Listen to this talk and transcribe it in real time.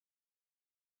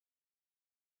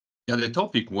Yeah, the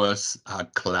topic was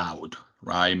cloud,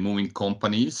 right? Moving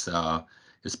companies,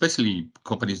 especially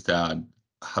companies that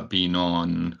have been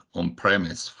on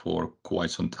premise for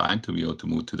quite some time to be able to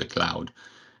move to the cloud,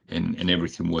 and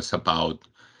everything was about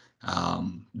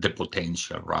the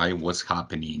potential, right? What's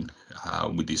happening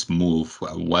with this move?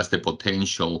 What's the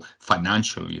potential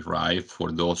financially, right,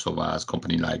 for those of us,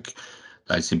 company like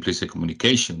Symplicity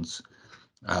Communications,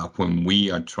 when we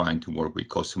are trying to work with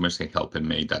customers and help them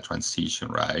make that transition,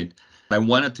 right? I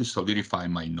wanted to solidify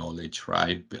my knowledge,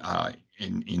 right,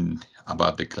 in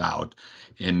about the cloud,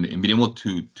 and being able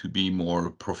to be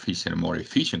more proficient and more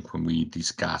efficient when we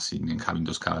discussing and having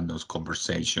those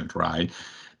conversations, right?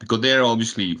 Because there are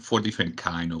obviously four different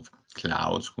kind of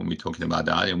clouds when we're talking about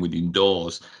that, and within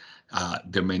those,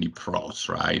 there are many pros,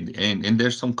 right? And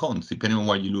there's some cons depending on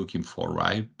what you're looking for,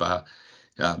 right? But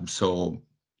so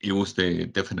it was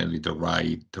definitely the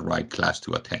right class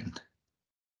to attend.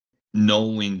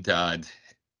 Knowing that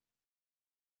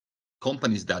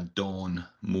companies that don't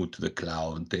move to the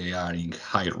cloud, they are in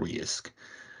high risk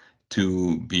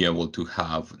to be able to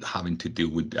having to deal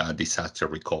with disaster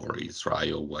recoveries,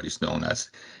 right, or what is known as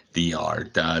DR.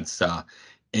 That's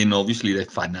and obviously the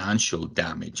financial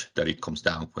damage that it comes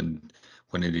down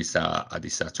when it is a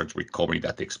disaster recovery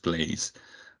that takes place,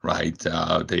 right?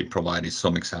 They provided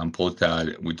some examples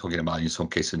that we're talking about in some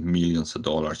cases millions of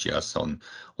dollars just on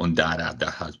data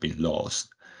that has been lost.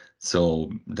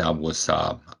 So that was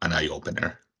an eye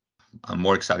opener. I'm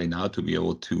more excited now to be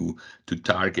able to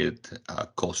target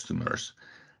customers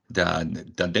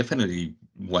that definitely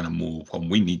want to move, and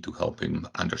we need to help them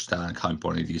understand how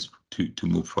important it is to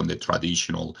move from the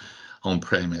traditional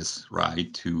on-premise,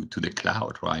 right, to the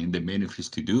cloud, right, and the benefits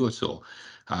to do so.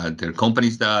 There are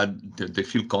companies that they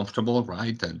feel comfortable,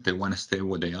 right, that they want to stay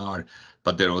where they are,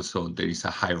 but there is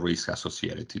a high risk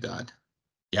associated to that.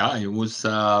 Yeah, it was.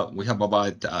 We have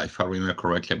about, if I remember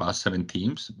correctly, about 7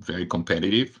 teams, very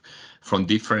competitive, from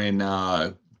different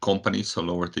companies all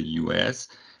over the U.S.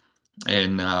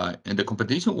 And the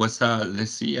competition was,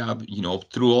 let's see,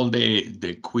 through all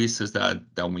the quizzes that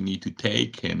we need to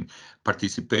take, and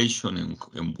participation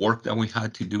and work that we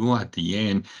had to do. At the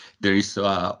end, there is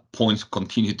points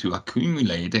continue to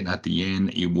accumulate, and at the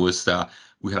end, it was.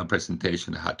 We had a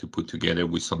presentation I had to put together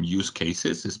with some use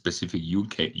cases, specific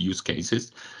UK use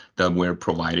cases that were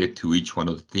provided to each one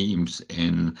of the teams.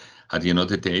 And at the end of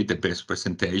the day, the best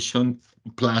presentation,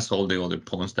 plus all the other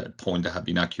points that have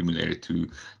been accumulated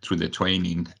through the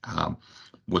training,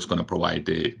 was going to provide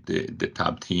the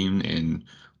top team. And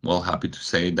well, happy to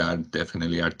say that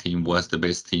definitely our team was the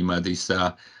best team at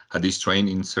this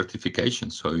training certification.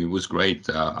 So it was great.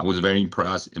 I was very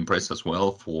impressed as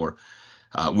well for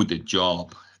with the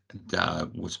job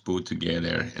that was put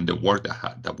together and the work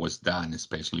that was done,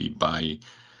 especially by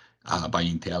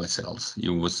Intelisys. It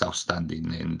was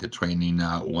outstanding, and the training,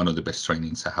 one of the best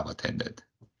trainings I have attended.